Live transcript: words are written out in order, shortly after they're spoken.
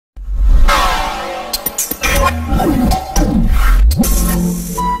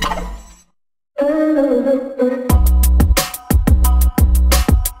When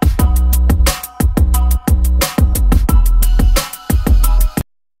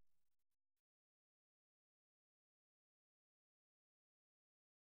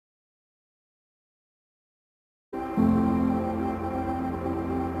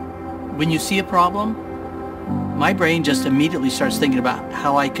you see a problem, my brain just immediately starts thinking about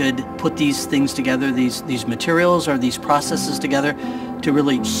how I could put these things together, these materials or these processes together to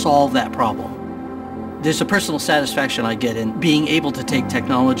really solve that problem. There's a personal satisfaction I get in being able to take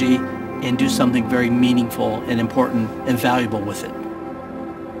technology and do something very meaningful and important and valuable with it.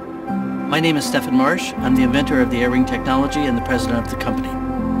 My name is Stephen Marsh. I'm the inventor of the air-ring technology and the president of the company.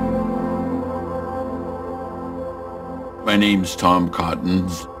 My name's Tom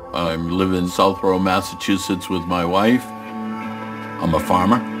Cottons. I live in Southborough, Massachusetts with my wife. I'm a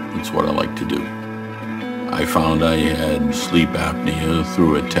farmer. That's what I like to do. I found I had sleep apnea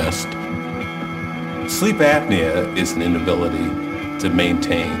through a test. Sleep apnea is an inability to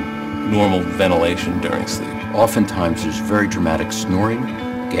maintain normal ventilation during sleep. Oftentimes there's very dramatic snoring,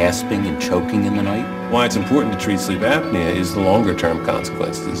 gasping, and choking in the night. Why it's important to treat sleep apnea is the longer-term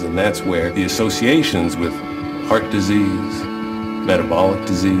consequences, and that's where the associations with heart disease, metabolic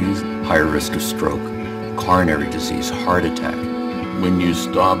disease, higher risk of stroke, coronary disease, heart attack. When you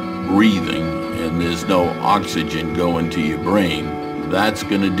stop breathing and there's no oxygen going to your brain, that's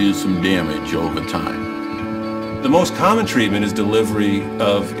going to do some damage over time. The most common treatment is delivery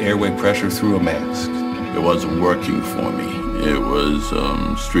of airway pressure through a mask. It wasn't working for me. It was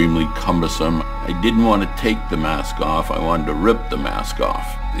extremely cumbersome. I didn't want to take the mask off. I wanted to rip the mask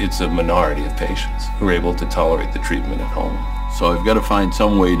off. It's a minority of patients who are able to tolerate the treatment at home. So I've got to find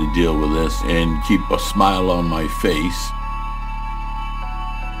some way to deal with this and keep a smile on my face.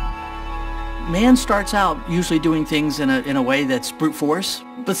 Man starts out usually doing things in a way that's brute force,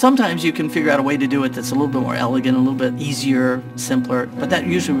 but sometimes you can figure out a way to do it that's a little bit more elegant, a little bit easier, simpler, but that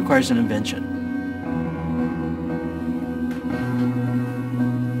usually requires an invention.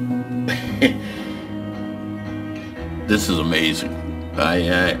 This is amazing.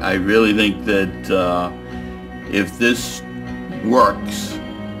 I really think that if this works,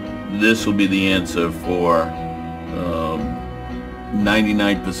 this will be the answer for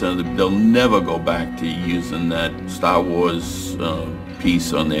 99% of them. They'll never go back to using that Star Wars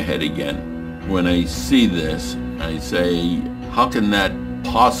piece on their head again. When I see this, I say, how can that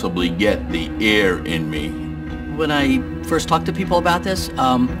possibly get the air in me? When I first talk to people about this,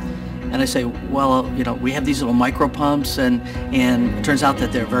 and I say, well, you know, we have these little micro pumps, and it turns out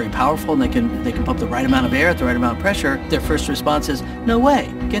that they're very powerful, and they can pump the right amount of air at the right amount of pressure. Their first response is, no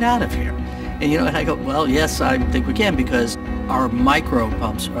way, get out of here. And you know, and I go, well, yes, I think we can, because our micro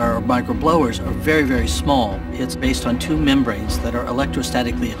pumps, our micro blowers, are very, very small. It's based on two membranes that are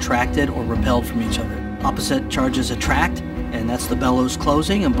electrostatically attracted or repelled from each other. Opposite charges attract, and that's the bellows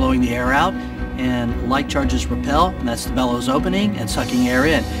closing and blowing the air out. And like charges repel, and that's the bellows opening and sucking air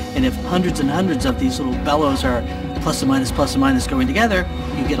in. And if hundreds and hundreds of these little bellows are plus and minus going together,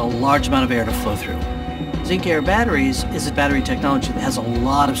 you get a large amount of air to flow through. Zinc Air batteries is a battery technology that has a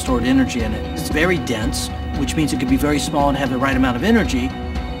lot of stored energy in it. It's very dense, which means it can be very small and have the right amount of energy.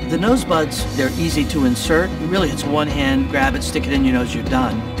 The nose buds, they're easy to insert. Really, it's one hand, grab it, stick it in your nose, you're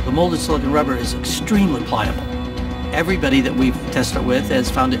done. The molded silicone rubber is extremely pliable. Everybody that we've tested it with has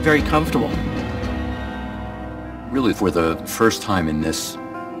found it very comfortable. Really, for the first time in this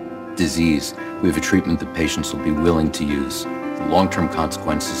disease, we have a treatment that patients will be willing to use. The long-term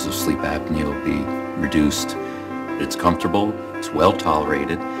consequences of sleep apnea will be reduced. It's comfortable, it's well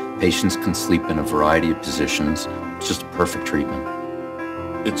tolerated. Patients can sleep in a variety of positions. It's just a perfect treatment.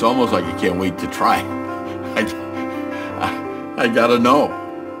 It's almost like I can't wait to try. I gotta know.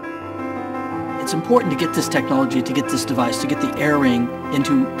 It's important to get this technology, to get this device, to get the air ring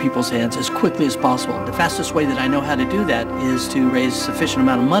into people's hands as quickly as possible. The fastest way that I know how to do that is to raise a sufficient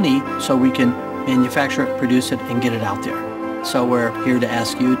amount of money so we can manufacture it, produce it, and get it out there. So we're here to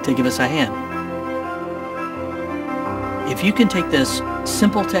ask you to give us a hand. If you can take this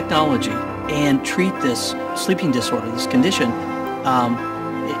simple technology and treat this sleeping disorder, this condition,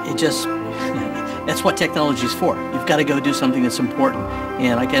 that's what technology is for. You've got to go do something that's important.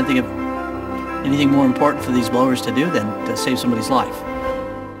 And I can't think of anything more important for these blowers to do than to save somebody's life.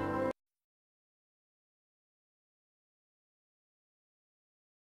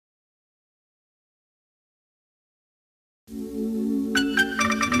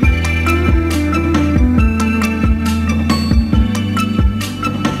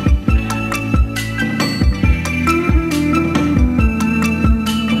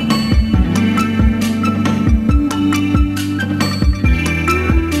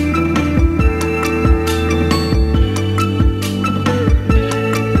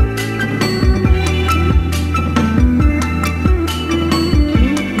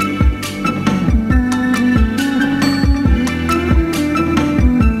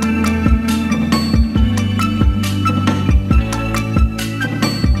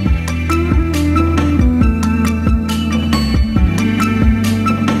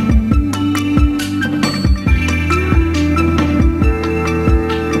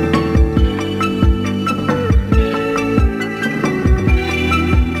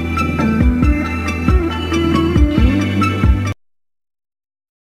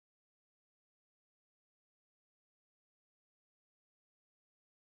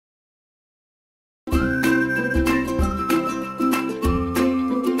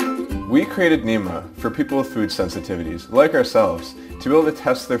 created NEMA for people with food sensitivities, like ourselves, to be able to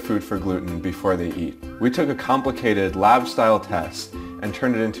test their food for gluten before they eat. We took a complicated lab-style test and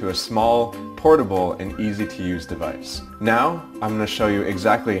turned it into a small, portable, and easy-to-use device. Now, I'm going to show you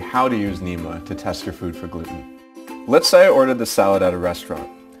exactly how to use NEMA to test your food for gluten. Let's say I ordered the salad at a restaurant.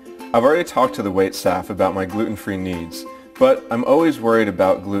 I've already talked to the wait staff about my gluten-free needs, but I'm always worried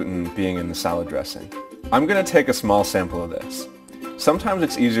about gluten being in the salad dressing. I'm going to take a small sample of this. Sometimes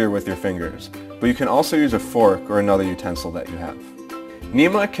it's easier with your fingers, but you can also use a fork or another utensil that you have.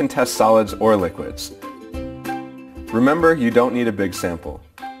 NEMA can test solids or liquids. Remember, you don't need a big sample.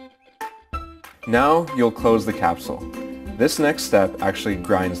 Now you'll close the capsule. This next step actually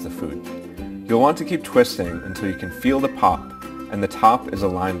grinds the food. You'll want to keep twisting until you can feel the pop and the top is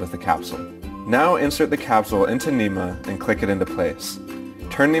aligned with the capsule. Now insert the capsule into NEMA and click it into place.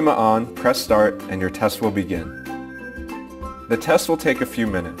 Turn NEMA on, press start, and your test will begin. The test will take a few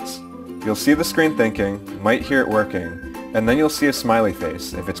minutes. You'll see the screen thinking, might hear it working, and then you'll see a smiley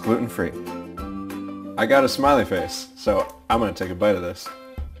face if it's gluten-free. I got a smiley face, so I'm going to take a bite of this.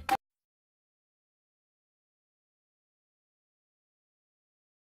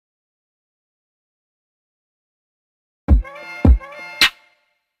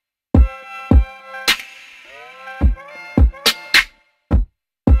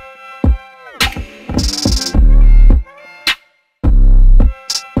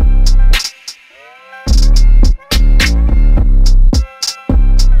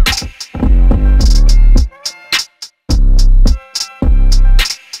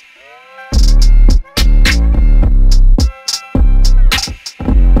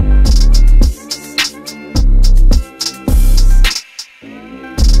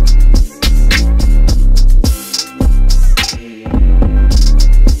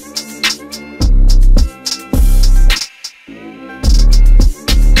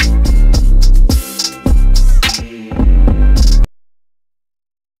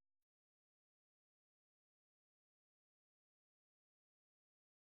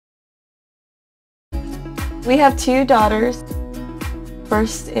 We have two daughters.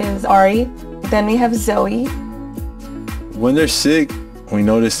 First is Ari, then we have Zoe. When they're sick, we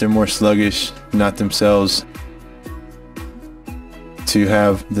notice they're more sluggish, not themselves. To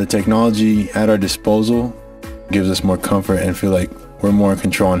have the technology at our disposal gives us more comfort and feel like we're more in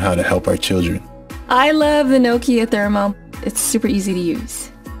control on how to help our children. I love the Nokia Thermo. It's super easy to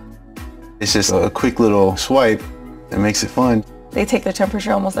use. It's just a quick little swipe that makes it fun. They take their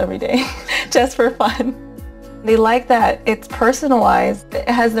temperature almost every day, just for fun. They like that it's personalized. It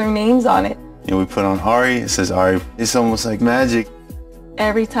has their names on it. You know, we put on Ari, it says Ari. It's almost like magic.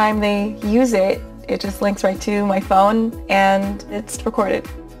 Every time they use it, it just links right to my phone and it's recorded.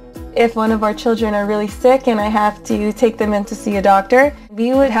 If one of our children are really sick and I have to take them in to see a doctor,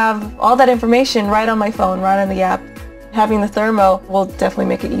 we would have all that information right on my phone, right on the app. Having the thermo will definitely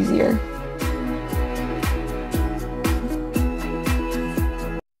make it easier.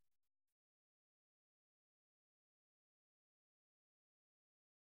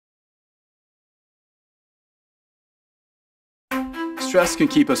 Stress can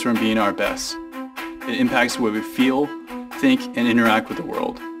keep us from being our best. It impacts the way we feel, think, and interact with the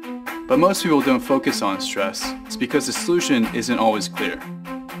world. But most people don't focus on stress. It's because the solution isn't always clear.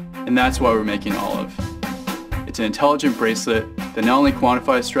 And that's why we're making Olive. It's an intelligent bracelet that not only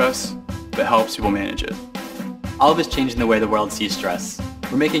quantifies stress, but helps people manage it. Olive is changing the way the world sees stress.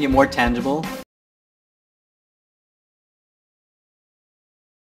 We're making it more tangible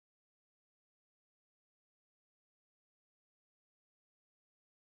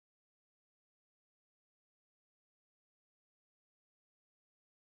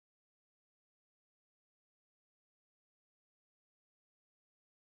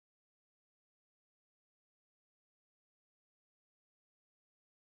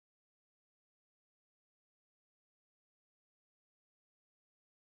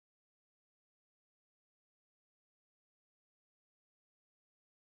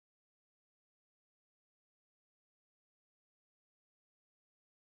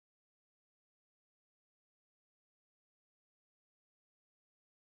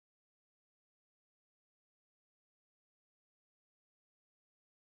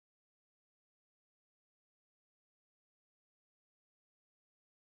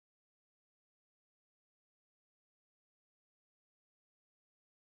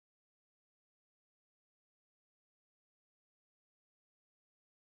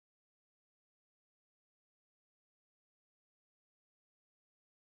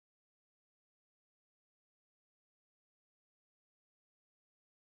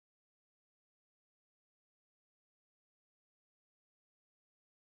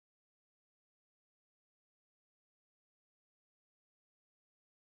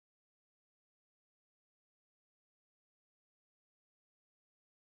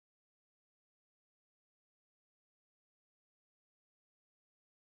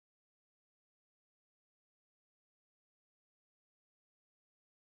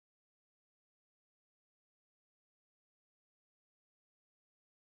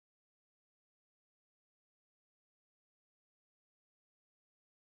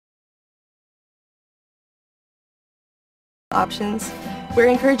options. We're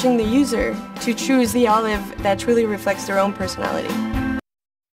encouraging the user to choose the olive that truly reflects their own personality.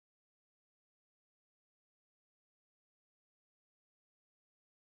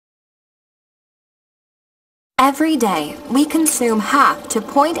 Every day, we consume half to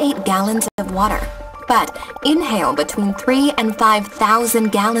 0.8 gallons of water, but inhale between 3 and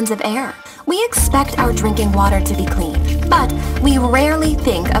 5,000 gallons of air. We expect our drinking water to be clean, but we rarely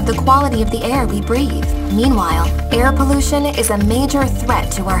think of the quality of the air we breathe. Meanwhile, air pollution is a major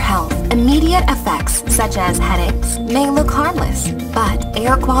threat to our health. Immediate effects, such as headaches, may look harmless, but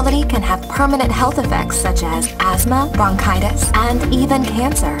air quality can have permanent health effects such as asthma, bronchitis, and even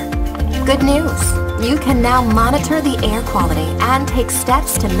cancer. Good news! You can now monitor the air quality and take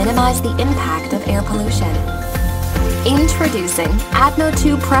steps to minimize the impact of air pollution. Introducing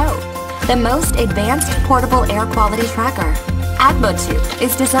Atmo2 Pro, the most advanced portable air quality tracker. Atmo2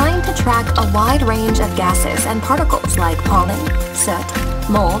 is designed to track a wide range of gases and particles like pollen, soot,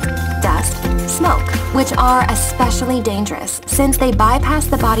 mold, dust, smoke, which are especially dangerous since they bypass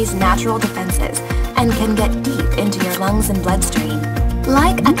the body's natural defenses and can get deep into your lungs and bloodstream.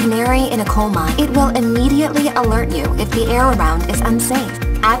 Like a canary in a coal mine, it will immediately alert you if the air around is unsafe.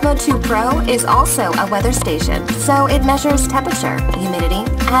 Atmo2 Pro is also a weather station, so it measures temperature, humidity,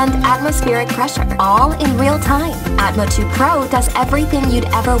 and atmospheric pressure, all in real time. Atmo2 Pro does everything you'd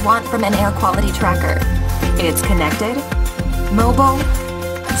ever want from an air quality tracker. It's connected, mobile,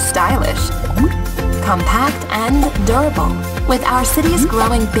 stylish, compact, and durable. With our cities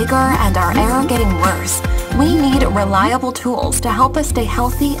growing bigger and our air getting worse, we need reliable tools to help us stay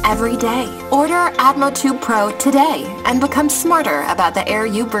healthy every day. Order Atmo2 Pro today and become smarter about the air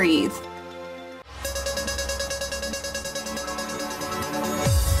you breathe.